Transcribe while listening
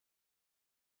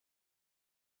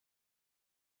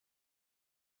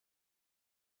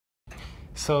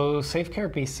So SafeCare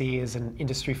BC is an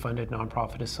industry-funded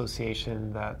nonprofit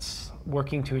association that's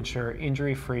working to ensure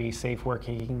injury-free, safe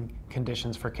working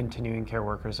conditions for continuing care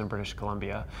workers in British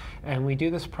Columbia. And we do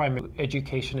this primarily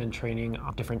education and training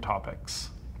on different topics.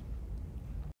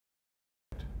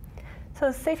 So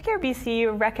SafeCare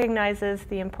BC recognizes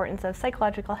the importance of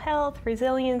psychological health,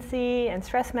 resiliency, and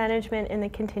stress management in the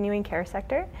continuing care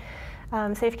sector.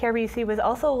 SafeCare BC was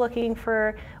also looking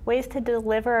for ways to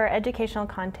deliver educational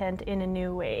content in a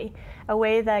new way, a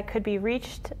way that could be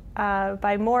reached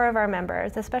by more of our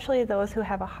members, especially those who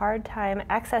have a hard time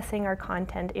accessing our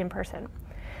content in person.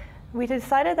 We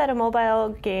decided that a mobile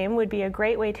game would be a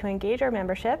great way to engage our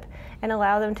membership and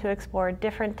allow them to explore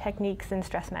different techniques in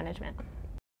stress management.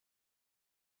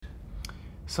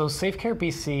 So SafeCare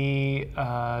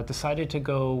BC decided to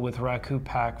go with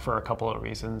Raccoopack for a couple of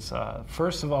reasons.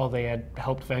 First of all, they had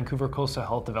helped Vancouver Coastal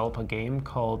Health develop a game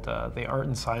called The Art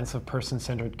and Science of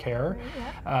Person-Centered Care.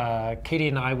 Katie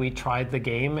and I, we tried the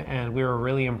game and we were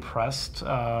really impressed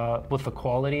with the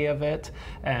quality of it,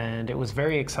 and it was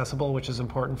very accessible, which is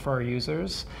important for our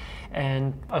users.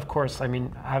 And of course, I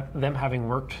mean, them having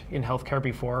worked in healthcare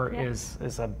before is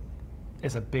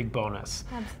a big bonus.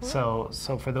 Absolutely.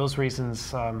 So for those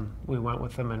reasons, we went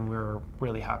with them, and we're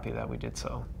really happy that we did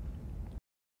so.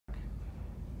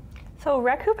 So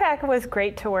Raccoopack was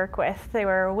great to work with. They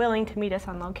were willing to meet us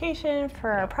on location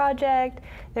for our project.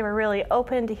 They were really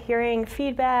open to hearing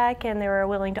feedback, and they were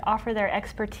willing to offer their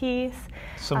expertise.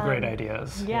 Some great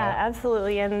ideas. Yeah,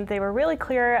 absolutely. And they were really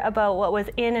clear about what was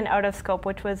in and out of scope,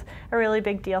 which was a really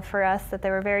big deal for us, that they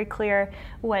were very clear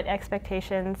what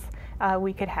expectations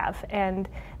we could have. And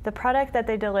the product that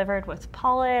they delivered was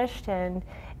polished, and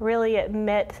really it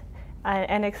met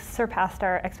and surpassed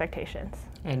our expectations.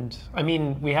 And I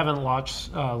mean, we haven't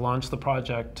launched the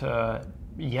project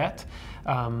yet,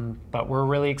 but we're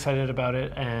really excited about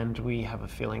it, and we have a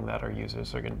feeling that our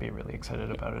users are going to be really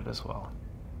excited about it as well.